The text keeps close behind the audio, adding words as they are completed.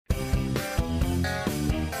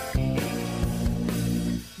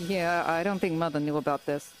Yeah, I don't think Mother knew about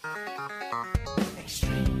this.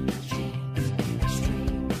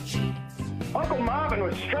 Uncle Marvin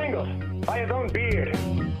was strangled by his own beard.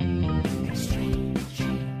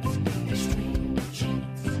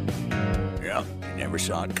 Yep, you never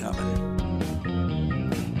saw it coming.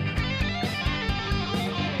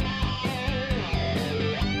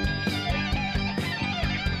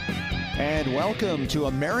 And welcome to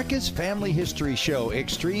America's Family History Show,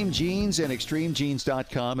 Extreme Genes and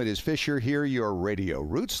ExtremeGenes.com. It is Fisher here, your radio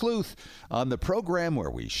root sleuth, on the program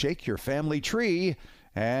where we shake your family tree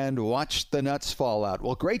and watch the nuts fall out.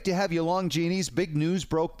 Well, great to have you along, Genies. Big news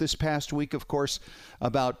broke this past week, of course,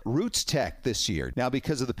 about RootsTech this year. Now,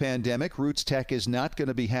 because of the pandemic, RootsTech is not going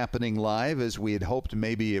to be happening live as we had hoped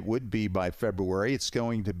maybe it would be by February. It's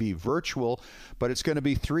going to be virtual, but it's going to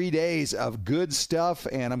be 3 days of good stuff,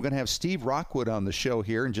 and I'm going to have Steve Rockwood on the show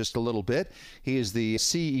here in just a little bit. He is the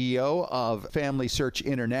CEO of FamilySearch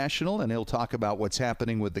International, and he'll talk about what's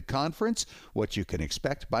happening with the conference, what you can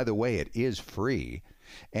expect. By the way, it is free.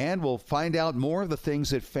 And we'll find out more of the things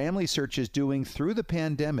that FamilySearch is doing through the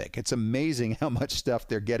pandemic. It's amazing how much stuff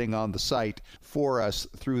they're getting on the site for us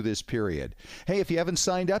through this period. Hey, if you haven't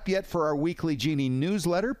signed up yet for our weekly Genie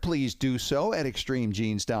newsletter, please do so at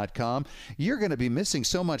ExtremeGenes.com. You're going to be missing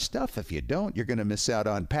so much stuff. If you don't, you're going to miss out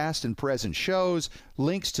on past and present shows,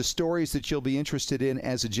 links to stories that you'll be interested in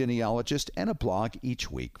as a genealogist, and a blog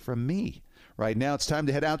each week from me. Right now, it's time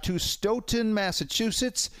to head out to Stoughton,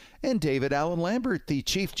 Massachusetts, and David Allen Lambert, the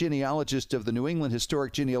chief genealogist of the New England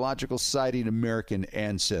Historic Genealogical Society and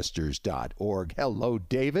AmericanAncestors.org. Hello,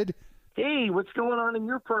 David. Hey, what's going on in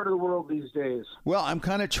your part of the world these days? Well, I'm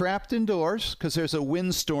kind of trapped indoors because there's a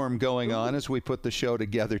windstorm going on as we put the show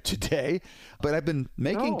together today. But I've been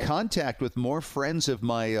making contact with more friends of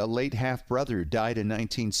my late half-brother who died in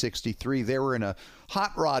 1963. They were in a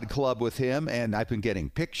hot rod club with him, and I've been getting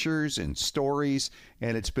pictures and stories,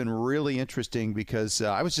 and it's been really interesting because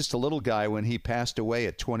I was just a little guy when he passed away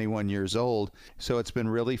at 21 years old. So it's been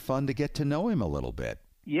really fun to get to know him a little bit.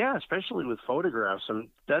 Yeah, especially with photographs. And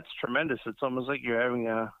that's tremendous. It's almost like you're having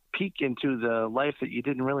a peek into the life that you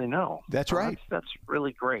didn't really know. That's right. That's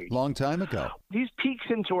really great. Long time ago. These peeks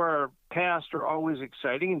into our past are always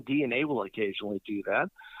exciting, and DNA will occasionally do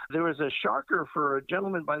that. There was a shocker for a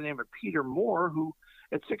gentleman by the name of Peter Moore, who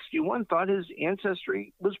at 61 thought his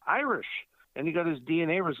ancestry was Irish. And he got his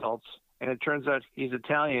DNA results, and it turns out he's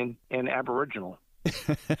Italian and Aboriginal.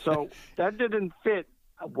 So that didn't fit.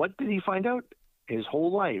 What did he find out? His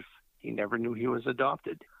whole life, he never knew he was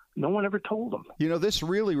adopted. No one ever told him. You know, this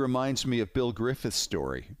really reminds me of Bill Griffith's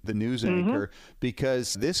story, the news anchor,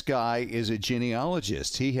 because this guy is a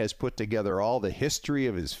genealogist. He has put together all the history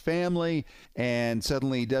of his family, and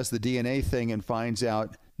suddenly he does the DNA thing and finds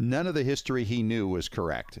out none of the history he knew was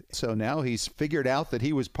correct. So now he's figured out that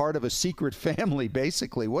he was part of a secret family,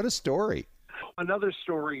 basically. What a story. Another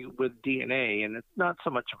story with DNA, and it's not so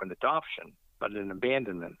much of an adoption, but an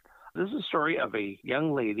abandonment. This is a story of a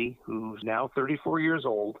young lady who's now 34 years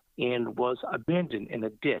old and was abandoned in a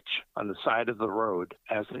ditch on the side of the road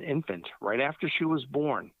as an infant right after she was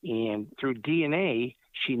born. And through DNA,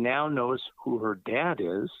 she now knows who her dad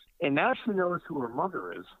is, and now she knows who her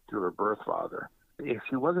mother is through her birth father. If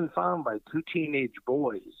she wasn't found by two teenage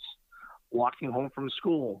boys walking home from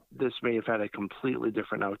school, this may have had a completely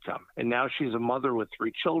different outcome. And now she's a mother with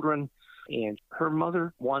 3 children, and her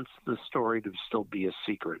mother wants the story to still be a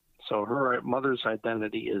secret. So her mother's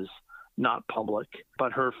identity is not public,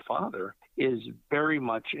 but her father is very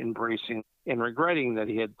much embracing and regretting that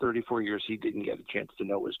he had 34 years he didn't get a chance to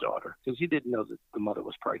know his daughter because he didn't know that the mother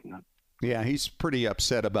was pregnant. Yeah, he's pretty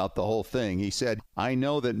upset about the whole thing. He said, I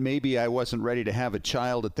know that maybe I wasn't ready to have a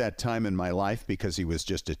child at that time in my life because he was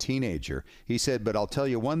just a teenager. He said, but I'll tell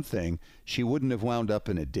you one thing, she wouldn't have wound up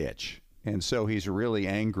in a ditch. And so he's really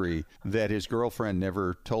angry that his girlfriend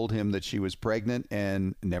never told him that she was pregnant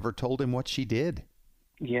and never told him what she did.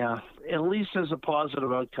 Yeah, at least as a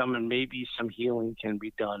positive outcome, and maybe some healing can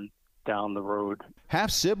be done down the road.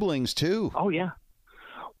 Half siblings, too. Oh, yeah.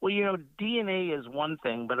 Well, you know, DNA is one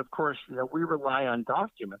thing, but of course, you know, we rely on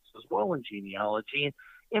documents as well in genealogy.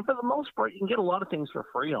 And for the most part, you can get a lot of things for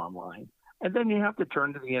free online. And then you have to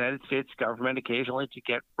turn to the United States government occasionally to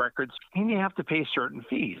get records, and you have to pay certain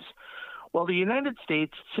fees. Well, the United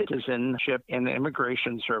States Citizenship and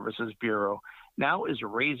Immigration Services Bureau now is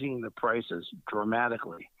raising the prices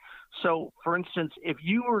dramatically. So, for instance, if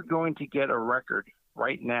you were going to get a record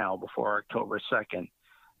right now before October 2nd,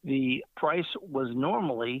 the price was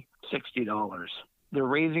normally $60. They're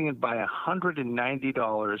raising it by $190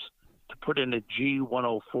 to put in a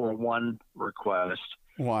G1041 request.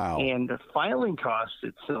 Wow. And the filing cost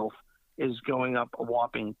itself is going up a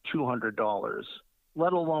whopping $200,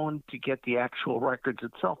 let alone to get the actual records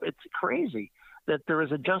itself. It's crazy that there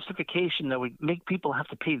is a justification that would make people have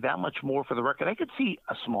to pay that much more for the record. I could see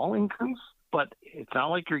a small increase, but it's not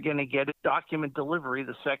like you're going to get a document delivery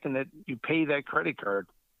the second that you pay that credit card.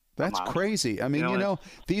 That's crazy. I mean,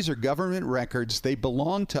 these are government records. They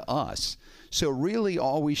belong to us. So really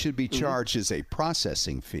all we should be charged is a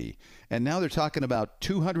processing fee. And now they're talking about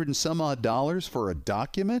 $200 and some odd for a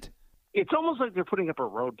document? It's almost like they're putting up a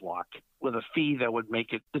roadblock with a fee that would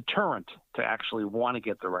make it deterrent to actually want to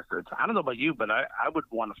get the records. I don't know about you, but I would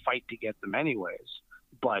want to fight to get them anyways.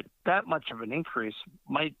 But that much of an increase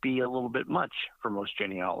might be a little bit much for most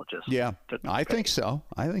genealogists. Yeah, I think so.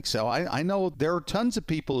 I know there are tons of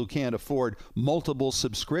people who can't afford multiple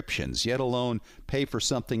subscriptions, yet alone pay for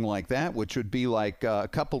something like that, which would be like a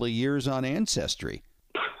couple of years on Ancestry.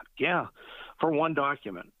 Yeah, for one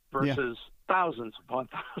document versus thousands upon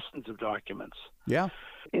thousands of documents. Yeah.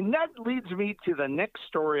 And that leads me to the next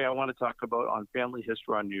story I want to talk about on Family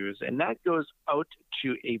Histoire News, and that goes out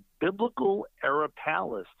to a biblical era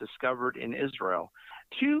palace discovered in Israel.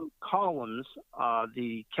 Two columns,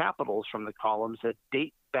 the capitals from the columns that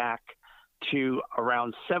date back to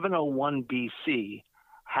around 701 BC,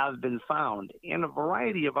 have been found, and a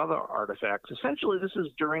variety of other artifacts. Essentially, this is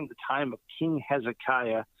during the time of King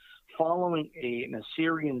Hezekiah, following an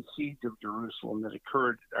Assyrian siege of Jerusalem that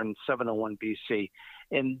occurred in 701 BC.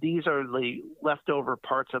 And these are the leftover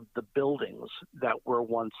parts of the buildings that were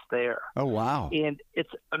once there. Oh, wow. And it's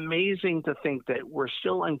amazing to think that we're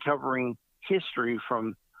still uncovering history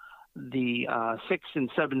from the 6th and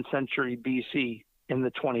 7th century BC in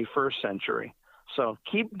the 21st century. So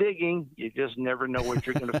keep digging. You just never know what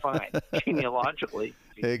you're going to find genealogically.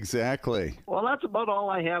 Exactly. Well, that's about all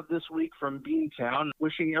I have this week from Beantown.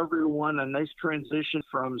 Wishing everyone a nice transition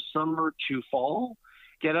from summer to fall.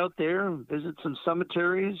 Get out there and visit some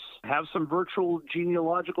cemeteries, have some virtual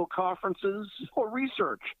genealogical conferences, or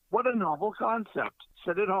research. What a novel concept.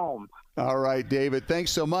 Sit at home. All right, David,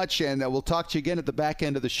 thanks so much. And we'll talk to you again at the back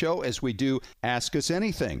end of the show as we do Ask Us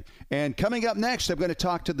Anything. And coming up next, I'm going to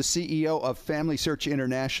talk to the CEO of FamilySearch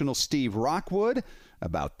International, Steve Rockwood,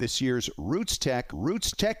 about this year's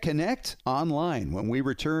RootsTech Connect online when we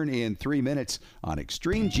return in 3 minutes on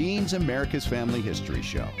Extreme Genes, America's Family History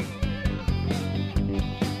Show.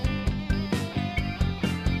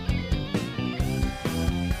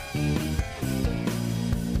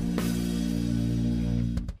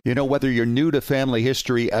 You know, whether you're new to family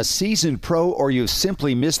history, a seasoned pro, or you've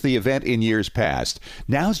simply missed the event in years past,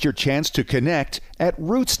 now's your chance to connect at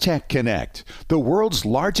RootsTech Connect, the world's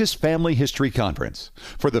largest family history conference.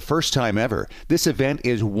 For the first time ever, this event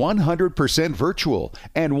is 100% virtual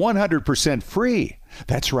and 100% free.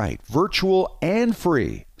 That's right, virtual and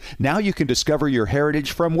free. Now you can discover your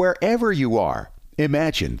heritage from wherever you are.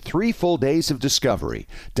 Imagine 3 full days of discovery,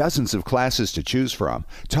 dozens of classes to choose from,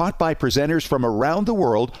 taught by presenters from around the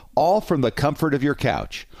world, all from the comfort of your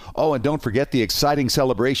couch. Oh, and don't forget the exciting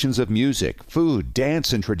celebrations of music, food,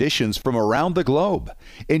 dance, and traditions from around the globe.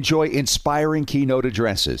 Enjoy inspiring keynote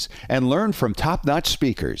addresses and learn from top-notch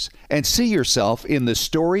speakers, and see yourself in the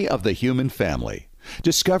story of the human family.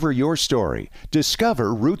 Discover your story.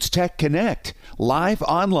 Discover RootsTech Connect. Live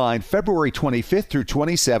online February 25th through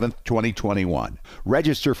 27th, 2021.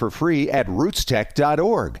 Register for free at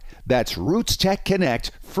rootstech.org. That's RootsTech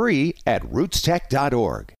Connect, free at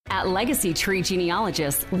rootstech.org. At Legacy Tree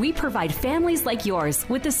Genealogists, we provide families like yours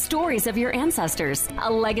with the stories of your ancestors,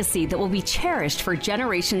 a legacy that will be cherished for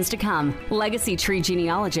generations to come. Legacy Tree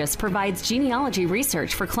Genealogists provides genealogy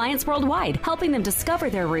research for clients worldwide, helping them discover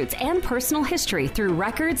their roots and personal history through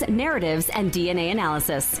records, narratives, and DNA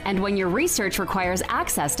analysis. And when your research requires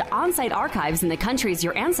access to on-site archives in the countries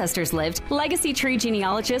your ancestors lived, Legacy Tree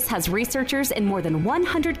Genealogists has researchers in more than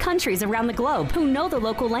 100 countries around the globe who know the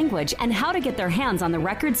local language and how to get their hands on the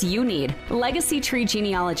records you need. Legacy Tree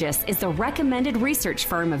Genealogists is the recommended research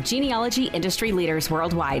firm of genealogy industry leaders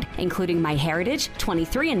worldwide, including MyHeritage,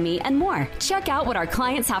 23andMe, and more. Check out what our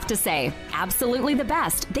clients have to say. Absolutely the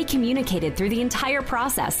best. They communicated through the entire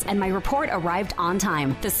process, and my report arrived on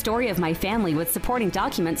time. The story of my family with supporting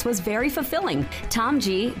documents was very fulfilling. Tom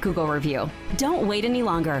G. Google review. Don't wait any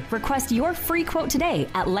longer. Request your free quote today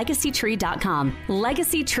at legacytree.com.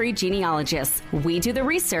 Legacy Tree Genealogists. We do the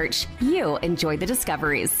research. You enjoy the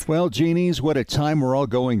discoveries. Well, genies, what a time we're all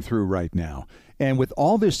going through right now. And with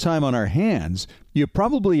all this time on our hands, you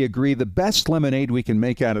probably agree the best lemonade we can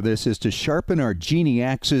make out of this is to sharpen our genie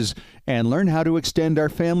axes and learn how to extend our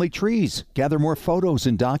family trees, gather more photos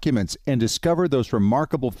and documents, and discover those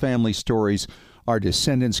remarkable family stories our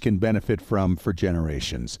descendants can benefit from for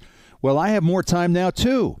generations. Well, I have more time now,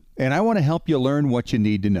 too, and I want to help you learn what you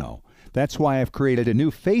need to know. That's why I've created a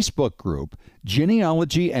new Facebook group,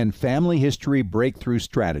 Genealogy and Family History Breakthrough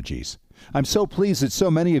Strategies. I'm so pleased that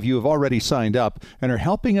so many of you have already signed up and are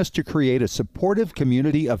helping us to create a supportive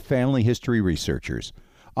community of family history researchers.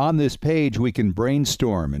 On this page, we can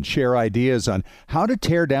brainstorm and share ideas on how to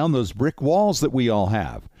tear down those brick walls that we all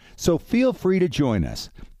have. So feel free to join us.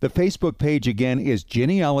 The Facebook page again is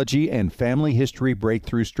Genealogy and Family History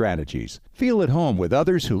Breakthrough Strategies. Feel at home with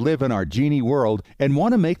others who live in our Genie world and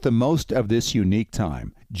want to make the most of this unique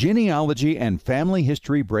time. Genealogy and Family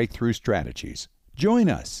History Breakthrough Strategies. Join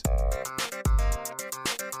us.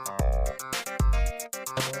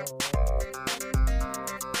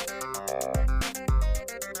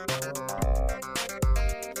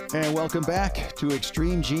 And welcome back to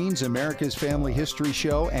Extreme Genes, America's Family History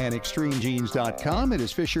Show, and ExtremeGenes.com. It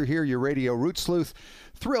is Fisher here, your radio root sleuth.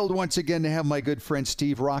 Thrilled once again to have my good friend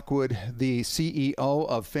Steve Rockwood, the CEO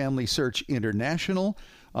of FamilySearch International,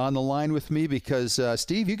 on the line with me because,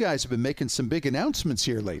 Steve, you guys have been making some big announcements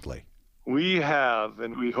here lately. We have,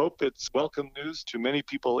 and we hope it's welcome news to many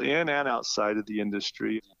people in and outside of the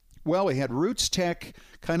industry. Well, we had RootsTech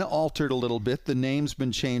kind of altered a little bit. The name's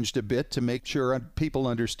been changed a bit to make sure people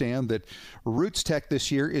understand that RootsTech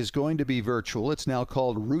this year is going to be virtual. It's now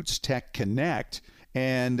called RootsTech Connect.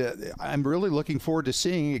 And I'm really looking forward to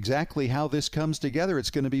seeing exactly how this comes together.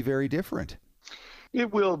 It's going to be very different.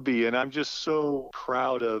 It will be, and I'm just so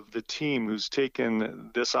proud of the team who's taken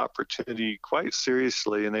this opportunity quite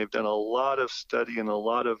seriously, and they've done a lot of study and a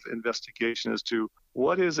lot of investigation as to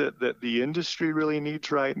what is it that the industry really needs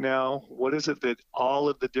right now, what is it that all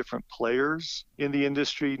of the different players in the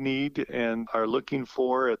industry need and are looking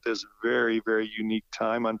for at this very, very unique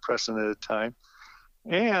time, unprecedented time,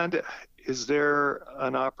 and is there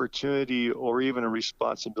an opportunity or even a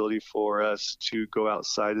responsibility for us to go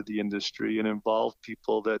outside of the industry and involve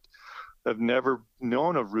people that have never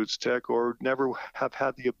known of RootsTech or never have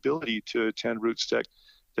had the ability to attend RootsTech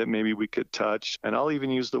that maybe we could touch? And I'll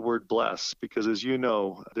even use the word bless, because as you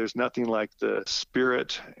know, there's nothing like the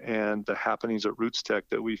spirit and the happenings at RootsTech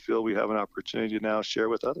that we feel we have an opportunity to now share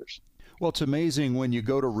with others. Well, it's amazing when you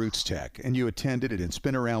go to RootsTech and you attended it. It's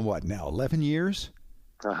been around, what, now, 11 years?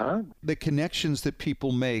 The connections that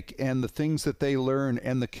people make and the things that they learn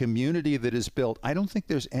and the community that is built. I don't think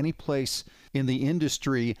there's any place in the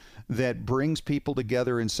industry that brings people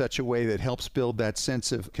together in such a way that helps build that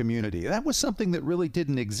sense of community. That was something that really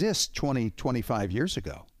didn't exist 25 years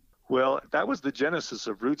ago. Well, that was the genesis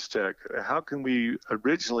of RootsTech. How can we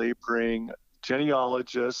originally bring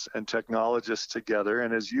genealogists and technologists together?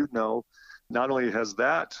 And as you know, not only has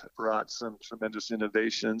that brought some tremendous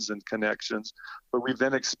innovations and connections, but we've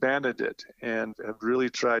then expanded it and have really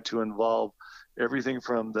tried to involve everything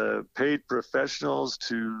from the paid professionals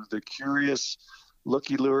to the curious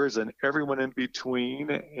looky-loos and everyone in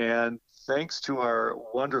between. And thanks to our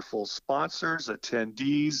wonderful sponsors,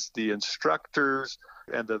 attendees, the instructors,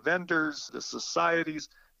 and the vendors, the societies,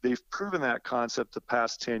 they've proven that concept the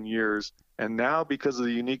past 10 years. And now, because of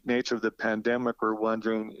the unique nature of the pandemic, we're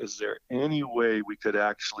wondering, is there any way we could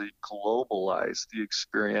actually globalize the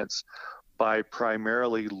experience by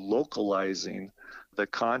primarily localizing the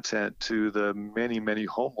content to the many, many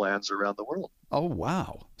homelands around the world? Oh,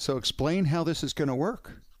 wow. So explain how this is going to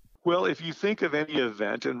work. Well, if you think of any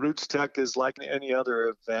event, and RootsTech is like any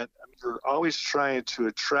other event, you're always trying to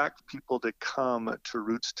attract people to come to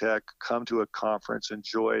RootsTech, come to a conference,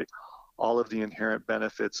 enjoy all of the inherent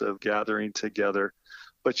benefits of gathering together,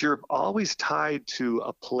 but you're always tied to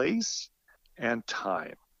a place and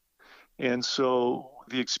time. And so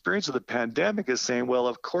the experience of the pandemic is saying, well,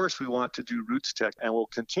 of course we want to do RootsTech and we'll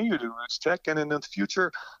continue to do RootsTech. And in the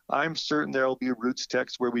future, I'm certain there will be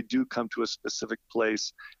RootsTechs where we do come to a specific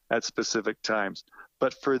place at specific times.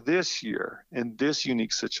 But for this year, in this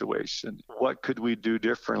unique situation, what could we do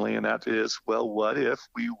differently? And that is, well, what if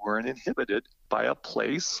we weren't inhibited by a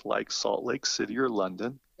place like Salt Lake City or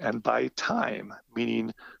London, and by time,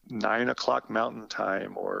 meaning 9 o'clock Mountain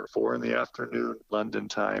Time or 4 in the afternoon London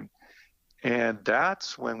time? And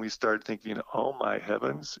that's when we started thinking, oh my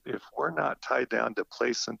heavens, if we're not tied down to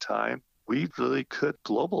place and time, we really could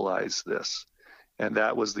globalize this. And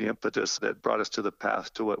that was the impetus that brought us to the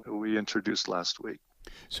path to what we introduced last week.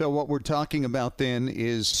 So what we're talking about then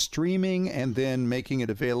is streaming and then making it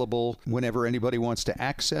available whenever anybody wants to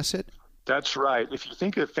access it? That's right. If you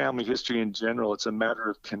think of family history in general, it's a matter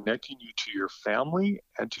of connecting you to your family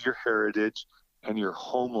and to your heritage and your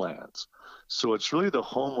homelands. So it's really the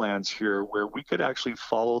homelands here where we could actually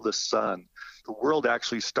follow the sun. The world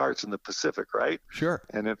actually starts in the Pacific, right? Sure.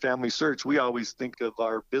 And in Family Search, we always think of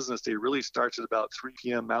our business day really starts at about 3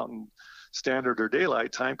 p.m. Mountain Standard or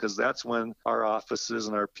Daylight Time, because that's when our offices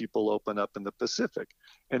and our people open up in the Pacific.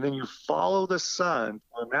 And then you follow the sun.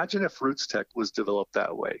 Well, imagine if RootsTech was developed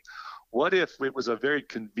that way. What if it was a very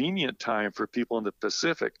convenient time for people in the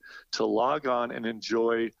Pacific to log on and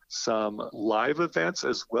enjoy some live events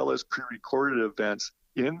as well as pre-recorded events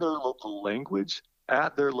in their local language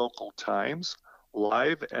at their local times,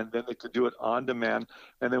 live, and then they could do it on demand.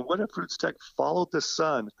 And then what if RootsTech followed the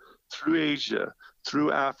sun through Asia,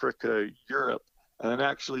 through Africa, Europe, and then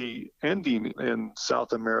actually ending in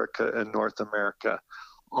South America and North America,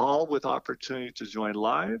 all with opportunity to join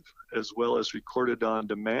live as well as recorded on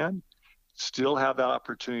demand, still have the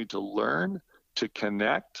opportunity to learn, to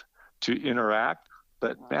connect, to interact.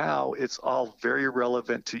 But now it's all very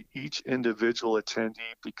relevant to each individual attendee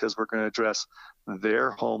because we're going to address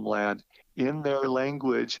their homeland in their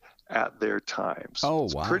language at their times. Oh,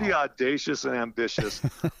 it's wow. Pretty audacious and ambitious,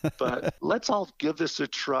 but let's all give this a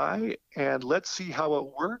try and let's see how it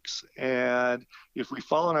works. And if we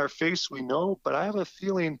fall on our face, we know, but I have a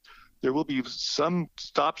feeling there will be some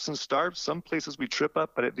stops and starts, some places we trip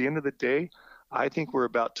up, but at the end of the day, I think we're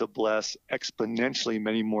about to bless exponentially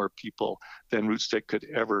many more people than RootsTech could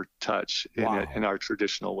ever touch in our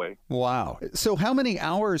traditional way. Wow. So how many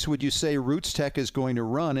hours would you say RootsTech is going to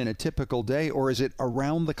run in a typical day, or is it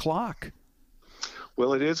around the clock?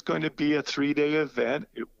 Well, it is going to be a 3-day event.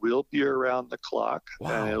 It will be around the clock,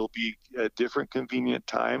 and it'll be at different convenient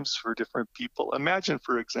times for different people. Imagine,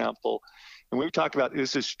 for example, and we talk about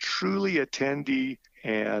this is truly attendee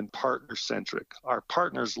and partner-centric. Our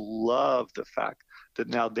partners love the fact that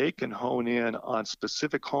now they can hone in on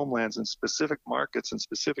specific homelands and specific markets and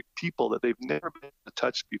specific people that they've never been able to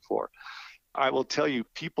touch before. I will tell you,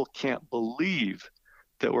 people can't believe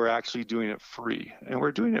that we're actually doing it free. And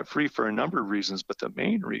we're doing it free for a number of reasons, but the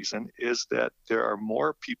main reason is that there are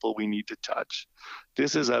more people we need to touch.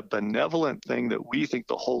 This is a benevolent thing that we think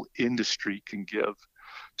the whole industry can give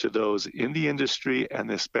to those in the industry and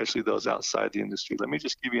especially those outside the industry. Let me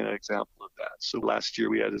just give you an example of that. So last year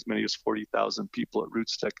we had as many as 40,000 people at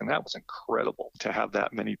RootsTech, and that was incredible to have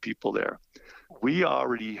that many people there. We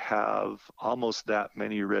already have almost that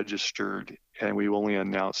many registered, and we only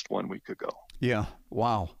announced 1 week ago. Yeah.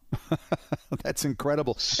 Wow. That's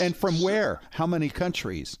incredible. And from where? How many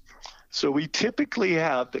countries? So we typically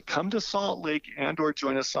have that come to Salt Lake and or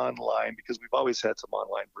join us online, because we've always had some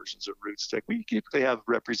online versions of RootsTech. We typically have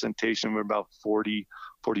representation of about 40,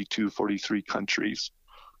 42, 43 countries.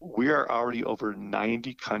 We are already over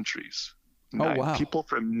 90 countries. Oh, wow. People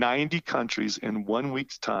from 90 countries in 1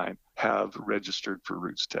 week's time have registered for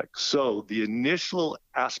RootsTech. So the initial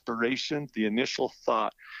aspiration, the initial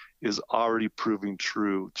thought is already proving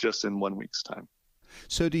true just in 1 week's time.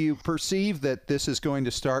 So do you perceive that this is going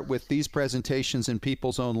to start with these presentations in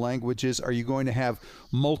people's own languages? Are you going to have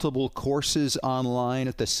multiple courses online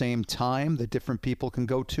at the same time that different people can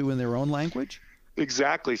go to in their own language?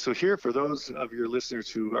 Exactly. So here, for those of your listeners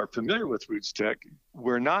who are familiar with RootsTech,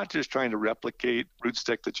 we're not just trying to replicate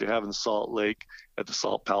RootsTech that you have in Salt Lake at the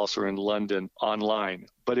Salt Palace or in London online,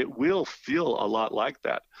 but it will feel a lot like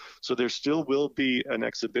that. So there still will be an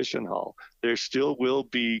exhibition hall. There still will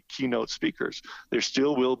be keynote speakers. There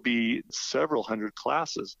still will be several hundred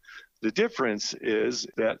classes. The difference is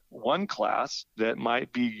that one class that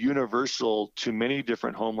might be universal to many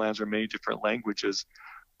different homelands or many different languages,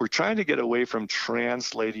 we're trying to get away from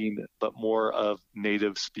translating, but more of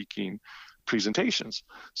native speaking presentations.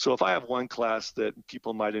 So if I have one class that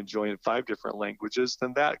people might enjoy in 5 different languages,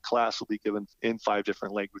 then that class will be given in 5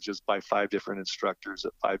 different languages by 5 different instructors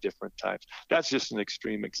at 5 different times. That's just an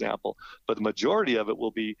extreme example. But the majority of it will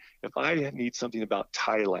be, if I need something about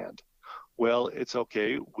Thailand, well, it's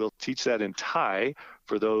okay. We'll teach that in Thai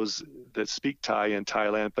for those that speak Thai in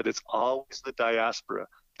Thailand, but it's always the diaspora.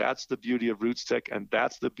 That's the beauty of RootsTech, and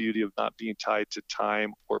that's the beauty of not being tied to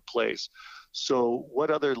time or place. So what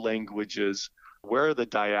other languages, where are the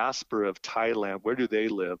diaspora of Thailand, where do they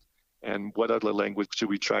live? And what other language should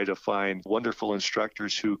we try to find wonderful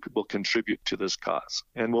instructors who will contribute to this cause?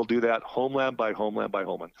 And we'll do that homeland by homeland by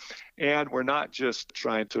homeland. And we're not just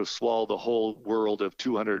trying to swallow the whole world of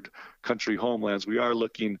 200 country homelands. We are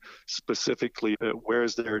looking specifically at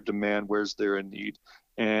where's there a demand, where's there a need.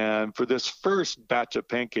 And for this first batch of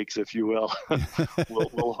pancakes, if you will,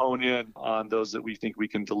 we'll hone in on those that we think we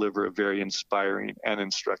can deliver a very inspiring and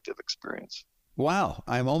instructive experience. Wow.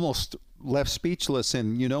 I'm almost left speechless,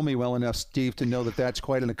 and you know me well enough, Steve, to know that that's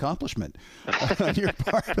quite an accomplishment on your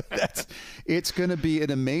part. It's going to be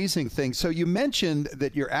an amazing thing. So you mentioned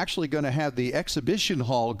that you're actually going to have the exhibition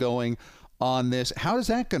hall going on this. How is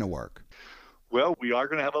that going to work? Well, we are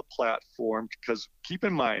going to have a platform because keep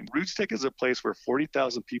in mind, RootsTech is a place where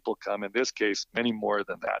 40,000 people come, in this case, many more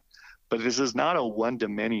than that. But this is not a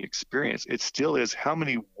one-to-many experience. It still is how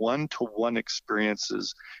many one-to-one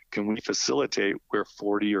experiences can we facilitate where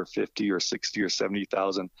 40 or 50 or 60 or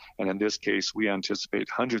 70,000, and in this case, we anticipate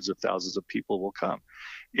hundreds of thousands of people will come.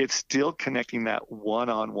 It's still connecting that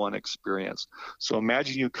one-on-one experience. So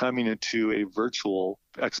imagine you coming into a virtual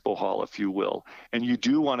expo hall, if you will, and you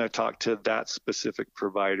do want to talk to that specific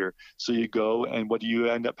provider. So you go, and what do you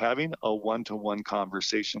end up having? A one-to-one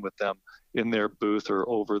conversation with them in their booth or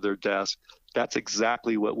over their desk. That's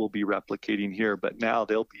exactly what we'll be replicating here. But now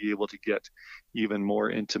they'll be able to get even more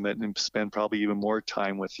intimate and spend probably even more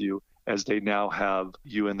time with you as they now have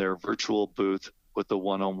you in their virtual booth with the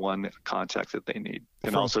one-on-one contact that they need.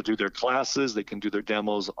 And also do their classes, they can do their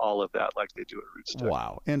demos, all of that like they do at RootsTech.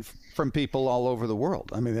 Wow. And from people all over the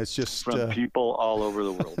world. I mean, that's just... From people all over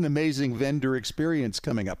the world. An amazing vendor experience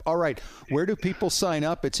coming up. All right. Where do people sign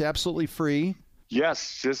up? It's absolutely free.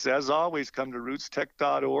 Yes, just as always, come to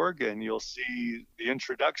rootstech.org and you'll see the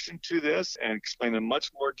introduction to this and explain in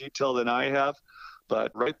much more detail than I have.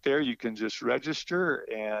 But right there, you can just register.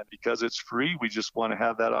 And because it's free, we just want to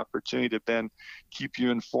have that opportunity to then keep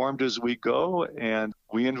you informed as we go. And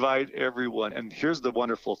we invite everyone. And here's the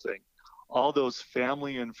wonderful thing. All those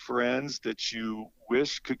family and friends that you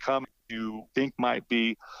wish could come, you think might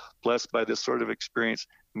be blessed by this sort of experience,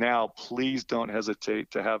 now please don't hesitate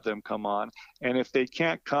to have them come on. And if they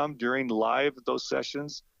can't come during live those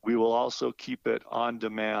sessions, we will also keep it on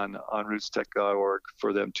demand on rootstech.org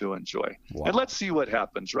for them to enjoy. Wow. And let's see what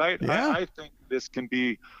happens, right? Yeah. I think this can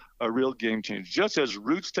be a real game changer. Just as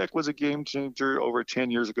RootsTech was a game changer over 10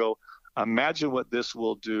 years ago, imagine what this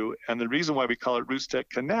will do. And the reason why we call it RootsTech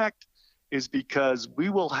Connect is because we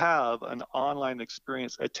will have an online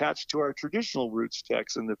experience attached to our traditional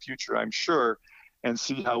RootsTechs in the future, I'm sure, and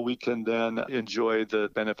see how we can then enjoy the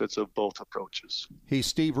benefits of both approaches. He's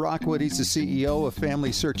Steve Rockwood. He's the CEO of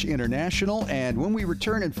FamilySearch International. And when we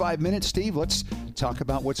return in 5 minutes, Steve, let's talk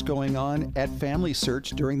about what's going on at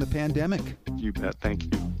FamilySearch during the pandemic. You bet. Thank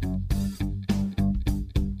you.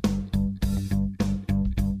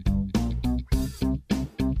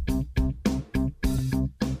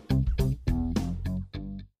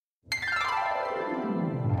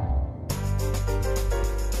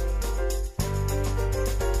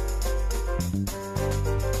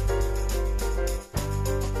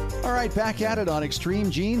 Back at it on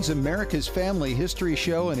Extreme Genes, America's Family History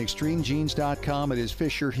Show, and ExtremeGenes.com. It is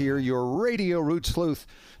Fisher here, your radio root sleuth,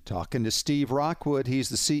 talking to Steve Rockwood. He's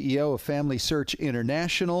the CEO of FamilySearch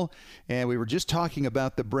International, and we were just talking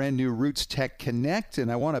about the brand new RootsTech Connect,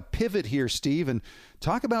 and I want to pivot here, Steve, and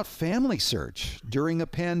talk about FamilySearch during a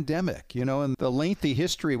pandemic. You know, and the lengthy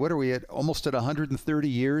history, what are we at? Almost at 130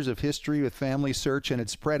 years of history with FamilySearch and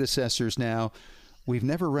its predecessors now. We've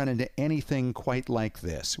never run into anything quite like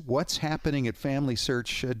this. What's happening at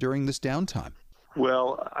FamilySearch during this downtime?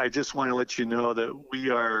 Well, I just want to let you know that we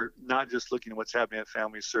are not just looking at what's happening at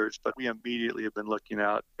FamilySearch, but we immediately have been looking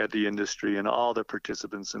out at the industry and all the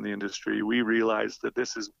participants in the industry. We realize that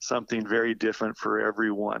this is something very different for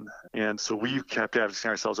everyone. And so we've kept asking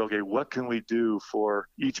ourselves, okay, what can we do for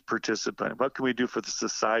each participant? What can we do for the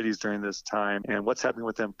societies during this time? And what's happening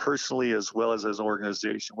with them personally as well as an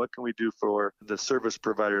organization? What can we do for the service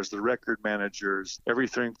providers, the record managers,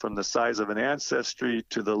 everything from the size of an ancestry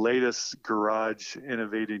to the latest garage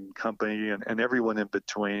innovating company and everyone in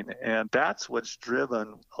between. And that's what's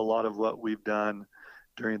driven a lot of what we've done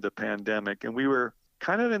during the pandemic. And we were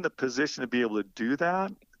kind of in the position to be able to do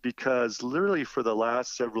that because literally for the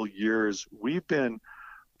last several years, we've been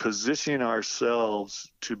positioning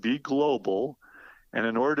ourselves to be global. And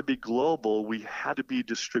in order to be global, we had to be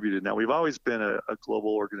distributed. Now, we've always been a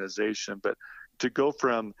global organization, but to go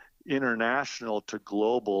from international to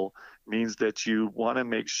global means that you want to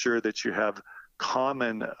make sure that you have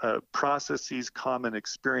common processes, common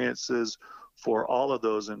experiences for all of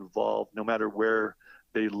those involved, no matter where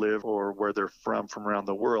they live or where they're from around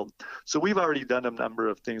the world. So we've already done a number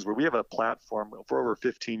of things where we have a platform. For over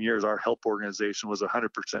 15 years, our help organization was 100%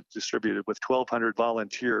 distributed with 1,200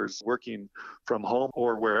 volunteers working from home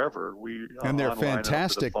or wherever. And they're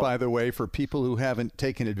fantastic, by the way, for people who haven't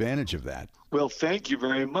taken advantage of that. Well, thank you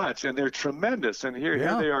very much. And they're tremendous. And here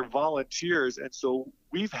they are volunteers. And so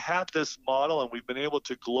we've had this model and we've been able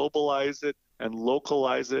to globalize it. and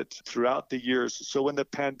localize it throughout the years. So when the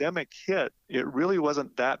pandemic hit, it really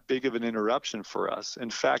wasn't that big of an interruption for us. In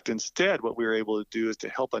fact, instead, what we were able to do is to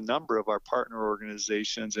help a number of our partner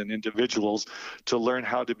organizations and individuals to learn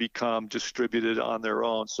how to become distributed on their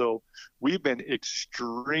own. So we've been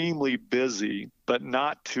extremely busy, but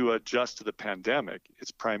not to adjust to the pandemic.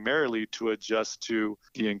 It's primarily to adjust to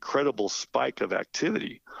the incredible spike of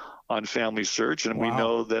activity on FamilySearch. And we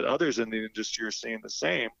know that others in the industry are seeing the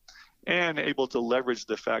same, and able to leverage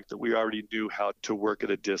the fact that we already knew how to work at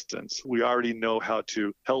a distance. We already know how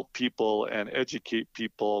to help people and educate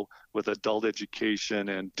people with adult education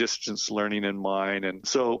and distance learning in mind. And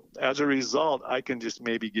so as a result, I can just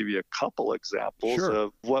maybe give you a couple examples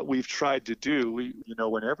of what we've tried to do.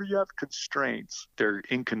 Whenever you have constraints, they're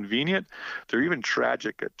inconvenient, they're even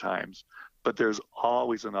tragic at times, but there's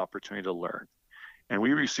always an opportunity to learn. And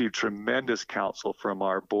we receive tremendous counsel from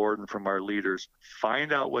our board and from our leaders.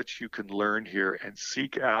 Find out what you can learn here and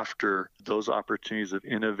seek after those opportunities of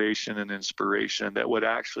innovation and inspiration that would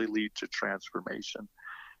actually lead to transformation.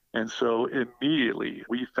 And so immediately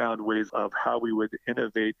we found ways of how we would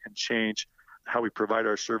innovate and change how we provide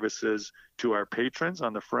our services to our patrons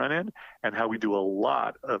on the front end, and how we do a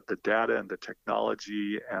lot of the data and the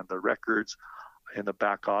technology and the records in the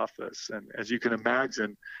back office. And as you can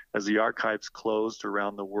imagine, as the archives closed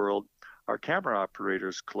around the world, our camera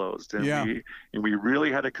operators closed. And we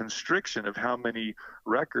really had a constriction of how many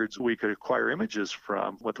records we could acquire images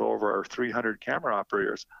from with over our 300 camera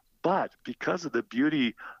operators. But because of the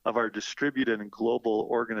beauty of our distributed and global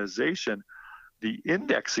organization, the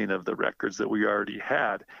indexing of the records that we already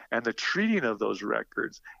had and the treating of those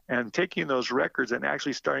records and taking those records and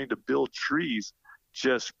actually starting to build trees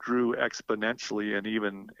just grew exponentially and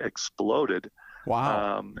even exploded.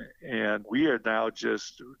 Wow. And we are now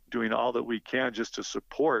just doing all that we can just to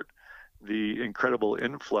support the incredible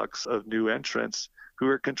influx of new entrants who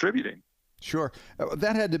are contributing. Sure.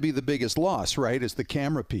 That had to be the biggest loss, right? Is the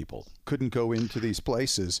camera people couldn't go into these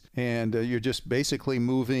places. And you're just basically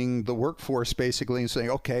moving the workforce basically and saying,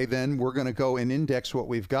 okay, then we're going to go and index what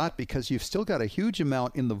we've got, because you've still got a huge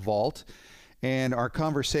amount in the vault. And our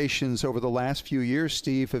conversations over the last few years,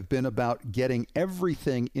 Steve, have been about getting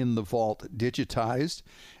everything in the vault digitized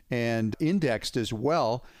and indexed as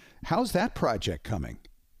well. How's that project coming?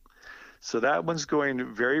 So that one's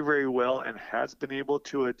going very, very well and has been able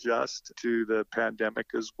to adjust to the pandemic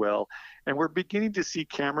as well. And we're beginning to see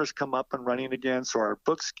cameras come up and running again. So our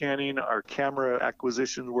book scanning, our camera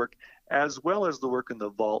acquisition work, as well as the work in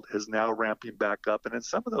the vault, is now ramping back up. And in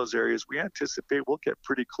some of those areas, we anticipate we'll get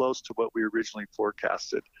pretty close to what we originally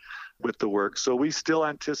forecasted with the work. So we still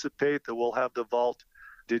anticipate that we'll have the vault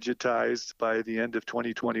digitized by the end of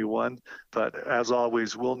 2021. But as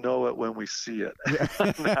always, we'll know it when we see it.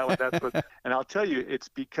 And I'll tell you, it's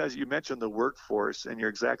because you mentioned the workforce, and you're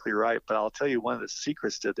exactly right. But I'll tell you, one of the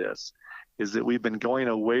secrets to this is that we've been going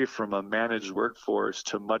away from a managed workforce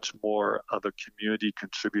to much more of a community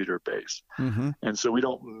contributor base. Mm-hmm. And so we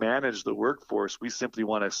don't manage the workforce. We simply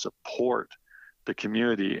want to support the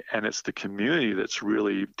community, and it's the community that's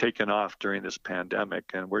really taken off during this pandemic,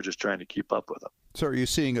 and we're just trying to keep up with them. So are you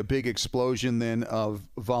seeing a big explosion then of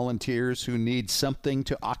volunteers who need something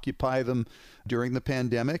to occupy them during the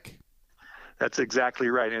pandemic? That's exactly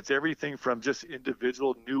right. And it's everything from just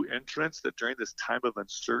individual new entrants that during this time of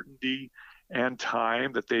uncertainty and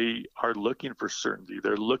time that they are looking for certainty.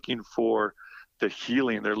 They're looking for the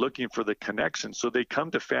healing. They're looking for the connection. So they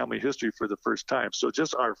come to Family History for the first time. So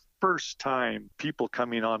just our first time people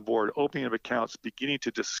coming on board, opening up accounts, beginning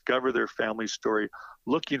to discover their family story,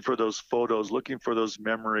 looking for those photos, looking for those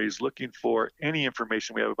memories, looking for any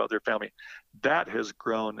information we have about their family. That has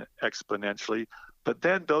grown exponentially. But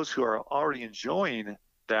then those who are already enjoying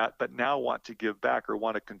that, but now want to give back or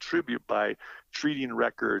want to contribute by treating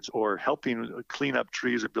records or helping clean up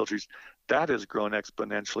trees or build trees, that has grown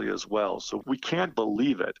exponentially as well. So we can't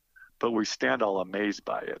believe it, but we stand all amazed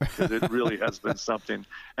by it, because it really has been something,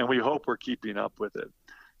 and we hope we're keeping up with it.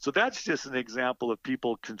 So that's just an example of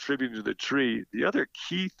people contributing to the tree. The other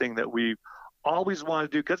key thing that we always want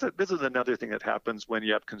to do, because this is another thing that happens when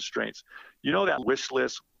you have constraints. You know that wish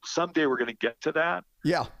list, someday we're going to get to that?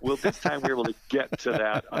 Yeah. Well, this time we're able to get to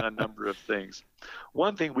that on a number of things.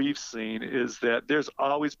 One thing we've seen is that there's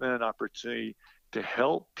always been an opportunity to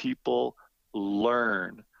help people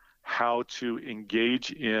learn how to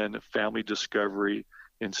engage in family discovery,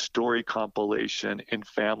 in story compilation, in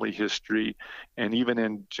family history, and even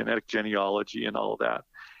in genetic genealogy and all of that.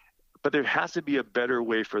 But there has to be a better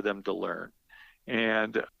way for them to learn.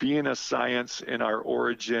 And being a science in our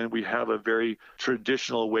origin, we have a very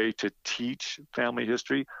traditional way to teach family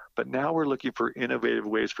history, But now we're looking for innovative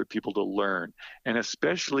ways for people to learn, and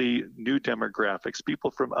especially new demographics,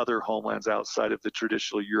 people from other homelands outside of the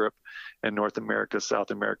traditional Europe and North America,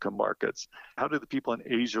 South America markets. How do the people in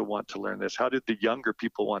Asia want to learn this? How did the younger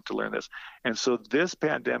people want to learn this? And so this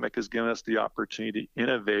pandemic has given us the opportunity to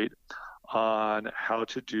innovate on how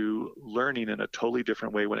to do learning in a totally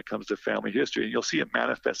different way when it comes to family history. And you'll see it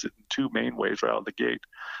manifested in two main ways right out of the gate.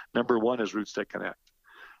 Number one is RootsTech Connect.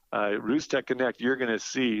 RootsTech Connect, you're going to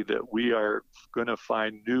see that we are going to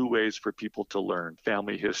find new ways for people to learn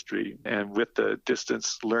family history. And with the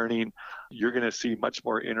distance learning, you're going to see much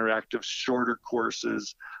more interactive, shorter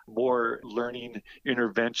courses, more learning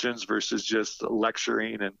interventions versus just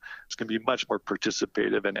lecturing. And it's going to be much more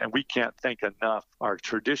participative. And we can't thank enough our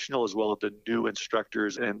traditional as well as the new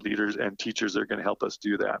instructors and leaders and teachers that are going to help us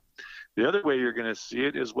do that. The other way you're going to see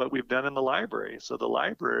it is what we've done in the library. So the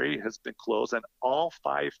library has been closed, and all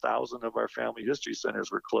 5,000 of our family history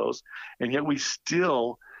centers were closed, and yet we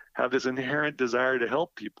still have this inherent desire to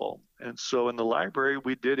help people. And so in the library,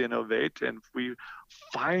 we did innovate, and we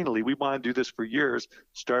want to do this for years,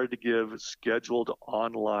 started to give scheduled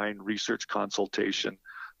online research consultation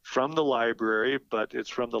from the library, but it's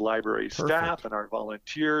from the library staff and our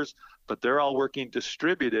volunteers, but they're all working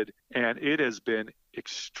distributed, and it has been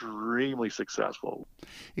extremely successful.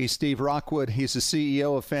 He's Steve Rockwood. He's the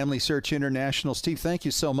CEO of FamilySearch International. Steve, thank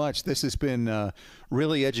you so much. This has been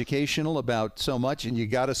really educational about so much, and you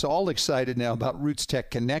got us all excited now about RootsTech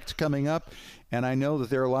Connect coming up. And I know that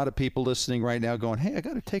there are a lot of people listening right now going, hey, I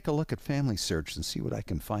got to take a look at FamilySearch and see what I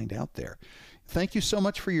can find out there. Thank you so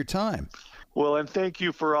much for your time. Well, and thank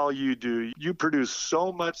you for all you do. You produce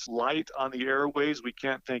so much light on the airways. We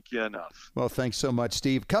can't thank you enough. Well, thanks so much,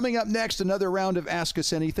 Steve. Coming up next, another round of Ask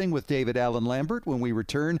Us Anything with David Allen Lambert when we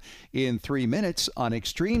return in 3 minutes on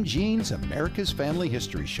Extreme Genes, America's Family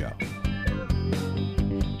History Show.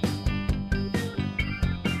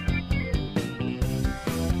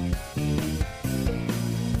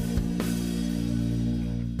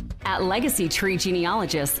 At Legacy Tree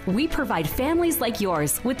Genealogists, we provide families like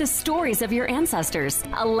yours with the stories of your ancestors,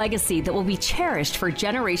 a legacy that will be cherished for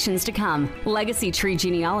generations to come. Legacy Tree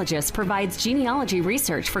Genealogists provides genealogy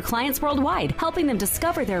research for clients worldwide, helping them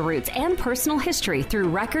discover their roots and personal history through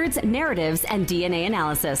records, narratives, and DNA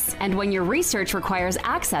analysis. And when your research requires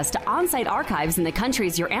access to on-site archives in the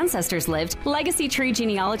countries your ancestors lived, Legacy Tree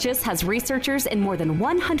Genealogists has researchers in more than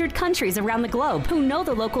 100 countries around the globe who know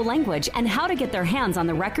the local language and how to get their hands on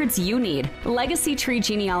the records you need. Legacy Tree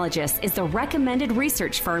Genealogists is the recommended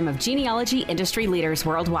research firm of genealogy industry leaders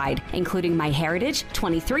worldwide, including MyHeritage,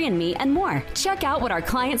 23andMe, and more. Check out what our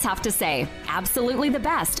clients have to say. Absolutely the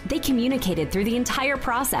best. They communicated through the entire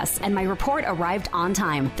process, and my report arrived on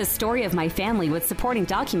time. The story of my family with supporting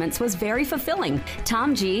documents was very fulfilling.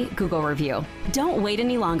 Tom G. Google review. Don't wait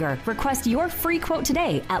any longer. Request your free quote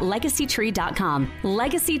today at legacytree.com.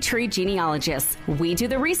 Legacy Tree Genealogists. We do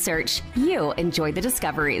the research. You enjoy the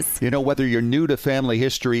discoveries. You know, whether you're new to family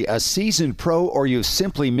history, a seasoned pro, or you've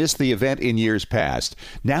simply missed the event in years past,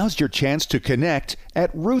 now's your chance to connect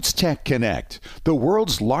at RootsTech Connect, the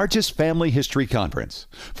world's largest family history conference.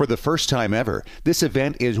 For the first time ever, this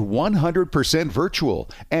event is 100% virtual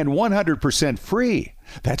and 100% free.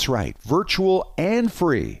 That's right, virtual and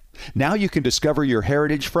free. Now you can discover your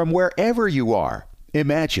heritage from wherever you are.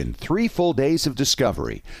 Imagine 3 full days of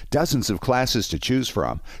discovery, dozens of classes to choose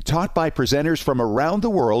from, taught by presenters from around the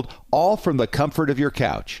world, all from the comfort of your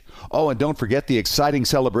couch. Oh, and don't forget the exciting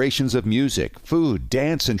celebrations of music, food,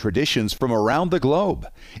 dance, and traditions from around the globe.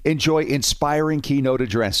 Enjoy inspiring keynote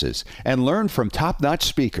addresses and learn from top-notch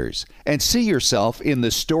speakers, and see yourself in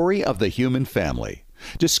the story of the human family.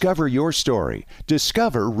 Discover your story.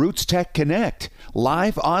 Discover RootsTech Connect.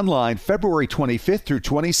 Live online February 25th through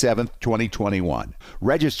 27th, 2021.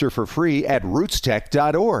 Register for free at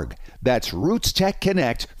rootstech.org. That's RootsTech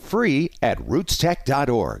Connect, free at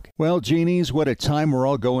rootstech.org. Well, genies, what a time we're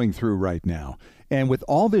all going through right now. And with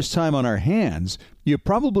all this time on our hands, you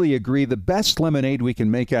probably agree the best lemonade we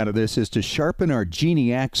can make out of this is to sharpen our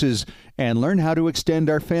genie axes and learn how to extend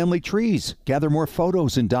our family trees, gather more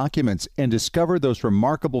photos and documents, and discover those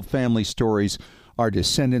remarkable family stories our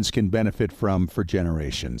descendants can benefit from for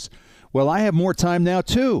generations. Well, I have more time now,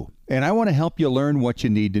 too, and I want to help you learn what you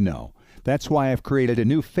need to know. That's why I've created a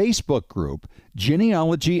new Facebook group,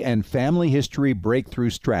 Genealogy and Family History Breakthrough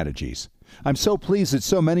Strategies. I'm so pleased that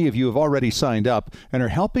so many of you have already signed up and are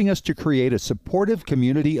helping us to create a supportive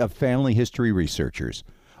community of family history researchers.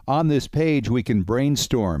 On this page, we can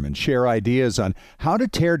brainstorm and share ideas on how to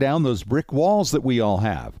tear down those brick walls that we all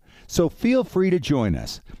have. So feel free to join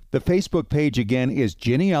us. The Facebook page again is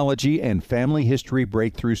Genealogy and Family History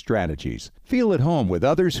Breakthrough Strategies. Feel at home with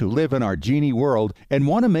others who live in our Genie world and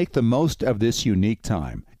want to make the most of this unique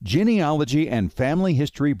time. Genealogy and Family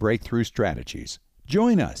History Breakthrough Strategies.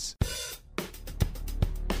 Join us.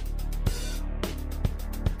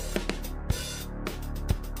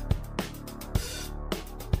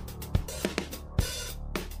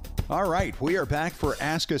 All right, we are back for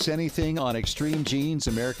Ask Us Anything on Extreme Genes,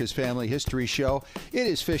 America's Family History Show. It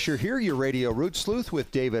is Fisher here, your radio root sleuth, with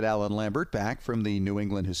David Allen Lambert, back from the New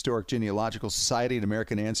England Historic Genealogical Society at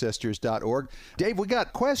AmericanAncestors.org. Dave, we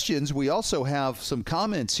got questions. We also have some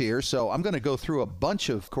comments here, so I'm going to go through a bunch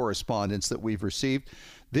of correspondence that we've received.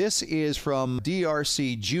 This is from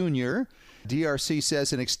DRC Jr. DRC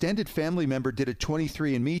says an extended family member did a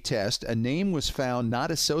 23andMe test. A name was found not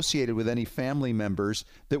associated with any family members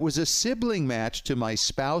that was a sibling match to my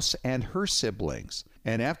spouse and her siblings.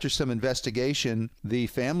 And after some investigation, the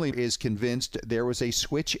family is convinced there was a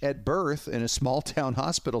switch at birth in a small town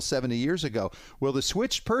hospital 70 years ago. Well, the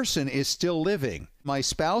switched person is still living. My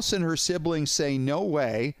spouse and her siblings say no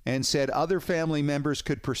way and said other family members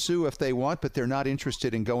could pursue if they want, but they're not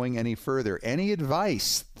interested in going any further. Any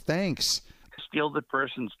advice? Thanks. Steal the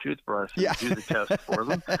person's toothbrush and do the test for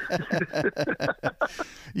them.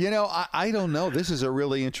 I don't know. This is a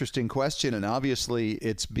really interesting question, and obviously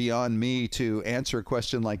it's beyond me to answer a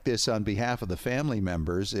question like this on behalf of the family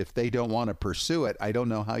members. If they don't want to pursue it, I don't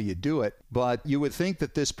know how you do it. But you would think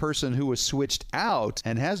that this person who was switched out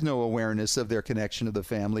and has no awareness of their connection to the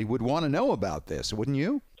family would want to know about this, wouldn't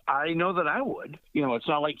you? I know that I would. It's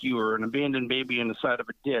not like you were an abandoned baby in the side of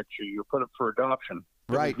a ditch or you were put up for adoption.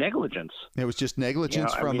 Right. It was negligence. It was just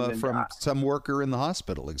negligence from some worker in the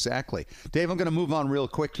hospital. Exactly. Dave, I'm going to move on real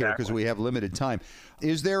quick here because we have limited time.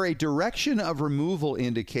 Is there a direction of removal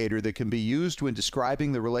indicator that can be used when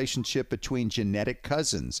describing the relationship between genetic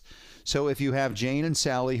cousins? So if you have Jane and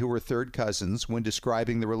Sally, who are third cousins, when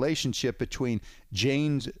describing the relationship between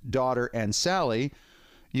Jane's daughter and Sally,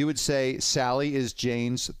 you would say Sally is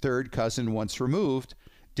Jane's third cousin once removed,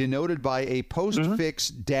 denoted by a postfix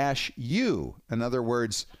 -U. In other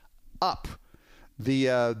words, up.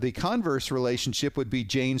 The converse relationship would be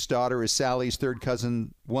Jane's daughter is Sally's third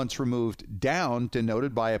cousin once removed, down,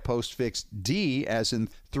 denoted by a postfix D, as in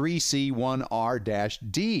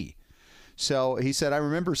 3C1R-D. So he said, I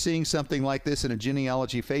remember seeing something like this in a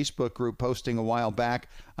genealogy Facebook group posting a while back.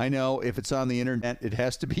 I know if it's on the internet, it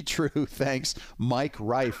has to be true. Thanks, Mike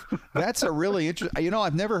Reif. That's a really interesting,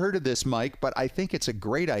 I've never heard of this, Mike, but I think it's a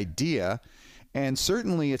great idea. And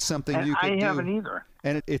certainly it's something you could do. I haven't either.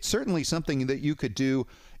 And it's certainly something that you could do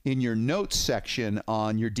in your notes section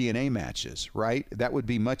on your DNA matches, right? That would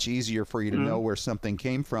be much easier for you to know where something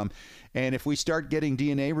came from. And if we start getting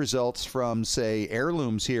DNA results from, say,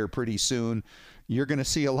 heirlooms here pretty soon, you're going to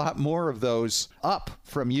see a lot more of those up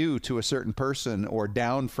from you to a certain person or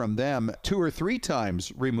down from them 2 or 3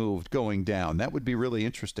 times removed going down. That would be really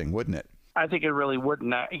interesting, wouldn't it? I think it really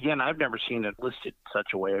wouldn't. Again, I've never seen it listed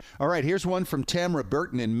such a way. All right, here's one from Tamara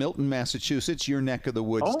Burton in Milton, Massachusetts, your neck of the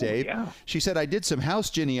woods, Dave. Yeah. She said, I did some house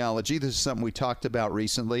genealogy. This is something we talked about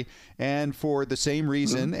recently. And for the same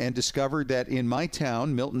reason, and discovered that in my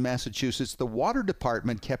town, Milton, Massachusetts, the water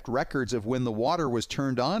department kept records of when the water was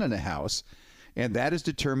turned on in a house. And that is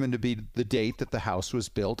determined to be the date that the house was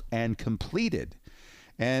built and completed.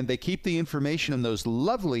 And they keep the information in those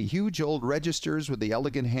lovely, huge old registers with the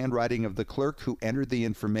elegant handwriting of the clerk who entered the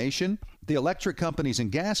information. The electric companies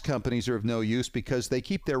and gas companies are of no use because they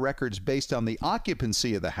keep their records based on the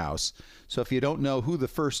occupancy of the house. So if you don't know who the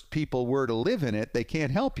first people were to live in it, they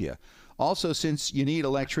can't help you. Also, since you need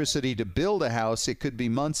electricity to build a house, it could be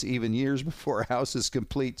months, even years before a house is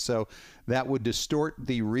complete. So that would distort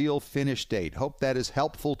the real finish date. Hope that is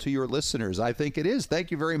helpful to your listeners. I think it is.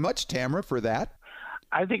 Thank you very much, Tamara, for that.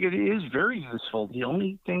 I think it is very useful. The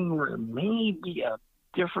only thing where it may be a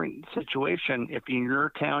different situation, if in your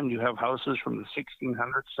town you have houses from the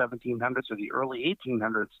 1600s, 1700s, or the early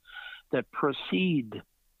 1800s that precede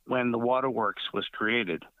when the waterworks was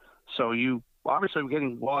created. So you obviously were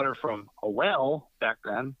getting water from a well back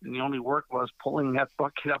then, and the only work was pulling that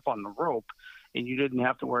bucket up on the rope, and you didn't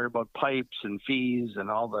have to worry about pipes and fees and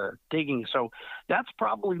all the digging. So that's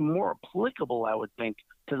probably more applicable, I would think,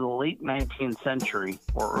 to the late 19th century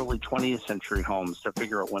or early 20th century homes to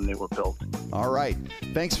figure out when they were built. All right.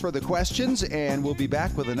 Thanks for the questions, and we'll be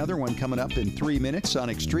back with another one coming up in 3 minutes on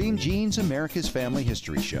Extreme Genes, America's Family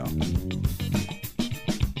History Show.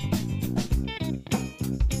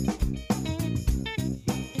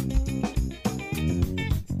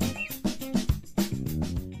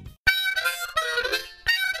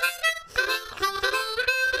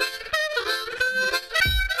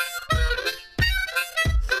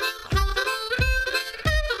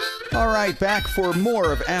 All right, back for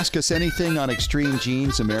more of Ask Us Anything on Extreme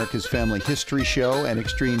Genes, America's Family History Show, and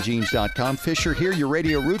extremegenes.com. Fisher here, your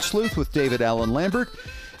Radio Roots Sleuth with David Allen Lambert.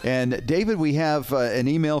 And David, we have an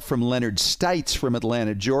email from Leonard Stites from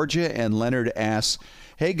Atlanta, Georgia, and Leonard asks,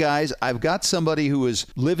 hey guys, I've got somebody who was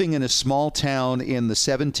living in a small town in the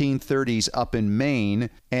 1730s up in Maine,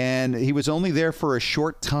 and he was only there for a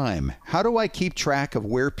short time. How do I keep track of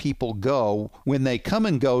where people go when they come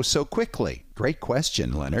and go so quickly? Great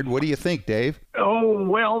question, Leonard. What do you think, Dave? Oh,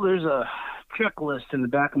 well, there's a checklist in the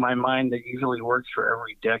back of my mind that usually works for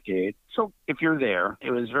every decade. So if you're there,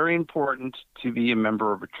 it was very important to be a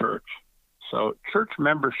member of a church. So church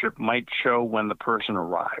membership might show when the person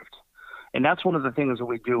arrived. And that's one of the things that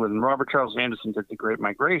we do. When Robert Charles Anderson did the Great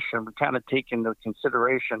Migration, we kind of take into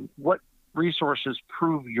consideration what resources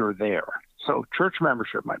prove you're there. So church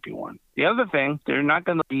membership might be one. The other thing, they're not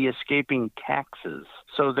going to be escaping taxes.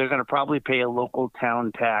 So they're going to probably pay a local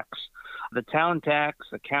town tax. The town tax,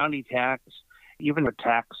 the county tax, even a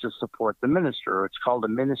tax to support the minister. It's called a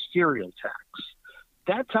ministerial tax.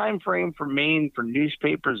 That time frame for Maine for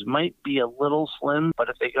newspapers might be a little slim, but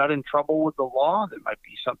if they got in trouble with the law, there might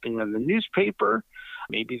be something in the newspaper.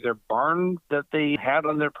 Maybe their barn that they had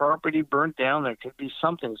on their property burnt down. There could be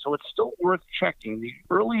something. So it's still worth checking. The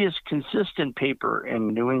earliest consistent paper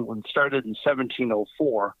in New England started in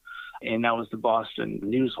 1704, and that was the Boston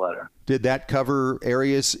Newsletter. Did that cover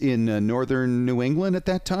areas in northern New England at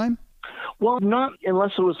that time? Well, not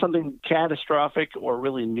unless it was something catastrophic or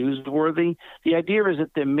really newsworthy. The idea is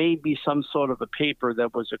that there may be some sort of a paper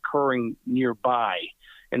that was occurring nearby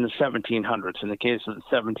in the 1700s. In the case of the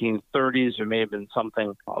 1730s, there may have been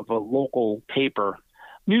something of a local paper.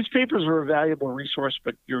 Newspapers are a valuable resource,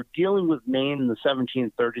 but you're dealing with Maine in the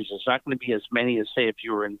 1730s. It's not going to be as many as, say, if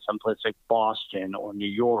you were in someplace like Boston or New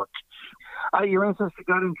York. Your ancestor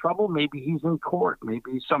got in trouble. Maybe he's in court.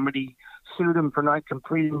 Maybe somebody sued him for not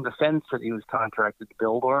completing the fence that he was contracted to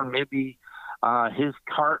build, or maybe his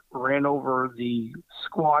cart ran over the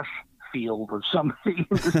squash field of somebody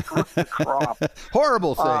and destroyed the crop.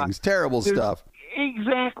 Horrible things, terrible stuff.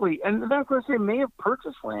 Exactly. And then, of course, they may have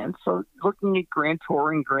purchased land. So looking at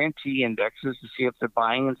grantor and grantee indexes to see if they're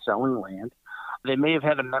buying and selling land. They may have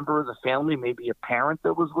had a member of the family, maybe a parent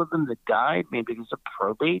that was with them that died. Maybe there's a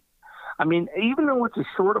probate. I mean, even though it's a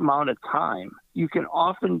short amount of time, you can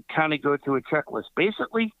often kind of go through a checklist.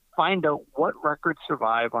 Basically, find out what records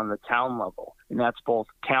survive on the town level. And that's both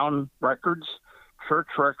town records, church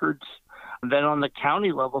records. And then on the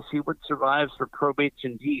county level, see what survives for probates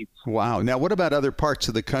and deeds. Wow. Now, what about other parts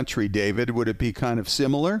of the country, David? Would it be kind of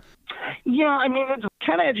similar? Yeah, I mean, it's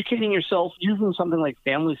kind of educating yourself using something like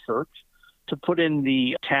FamilySearch to put in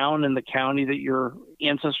the town and the county that your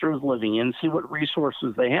ancestor was living in, see what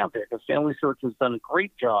resources they have there. Because FamilySearch has done a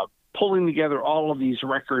great job pulling together all of these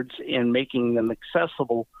records and making them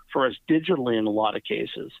accessible for us digitally in a lot of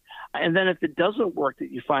cases. And then if it doesn't work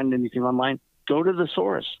that you find anything online, go to the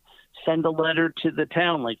source. Send a letter to the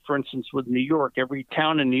town. Like, for instance, with New York, every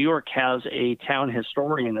town in New York has a town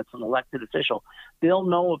historian that's an elected official. They'll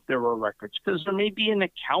know if there are records because there may be an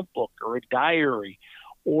account book or a diary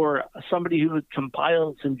or somebody who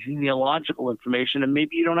compiled some genealogical information, and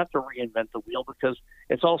maybe you don't have to reinvent the wheel because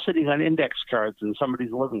it's all sitting on index cards in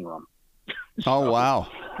somebody's living room. Oh, wow.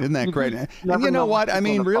 Isn't that great? And you know what? I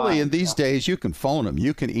mean, really, in these days, you can phone them.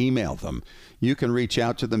 You can email them. You can reach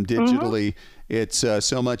out to them digitally. It's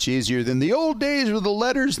so much easier than the old days with the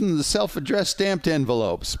letters and the self-addressed stamped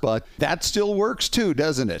envelopes. But that still works, too,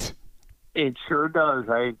 doesn't it? It sure does.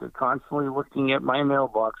 I'm constantly looking at my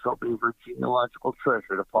mailbox, hoping for genealogical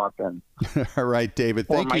treasure to pop in. All right, David.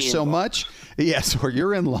 Thank you so much. Yes, or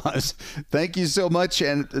your in-laws. Thank you so much.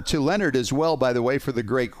 And to Leonard as well, by the way, for the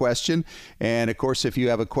great question. And, of course, if you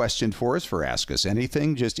have a question for us for Ask Us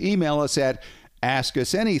Anything, just email us at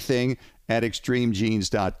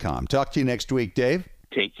askusanything@extremegenes.com. Talk to you next week, Dave.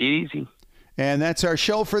 Take it easy. And that's our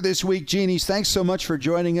show for this week, Genies. Thanks so much for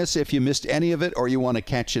joining us. If you missed any of it or you want to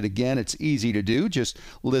catch it again, it's easy to do. Just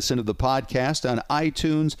listen to the podcast on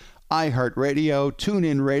iTunes, iHeartRadio,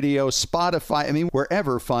 TuneIn Radio, Spotify,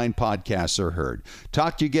 wherever fine podcasts are heard.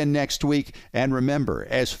 Talk to you again next week. And remember,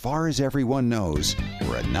 as far as everyone knows,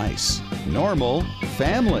 we're a nice, normal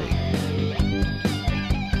family.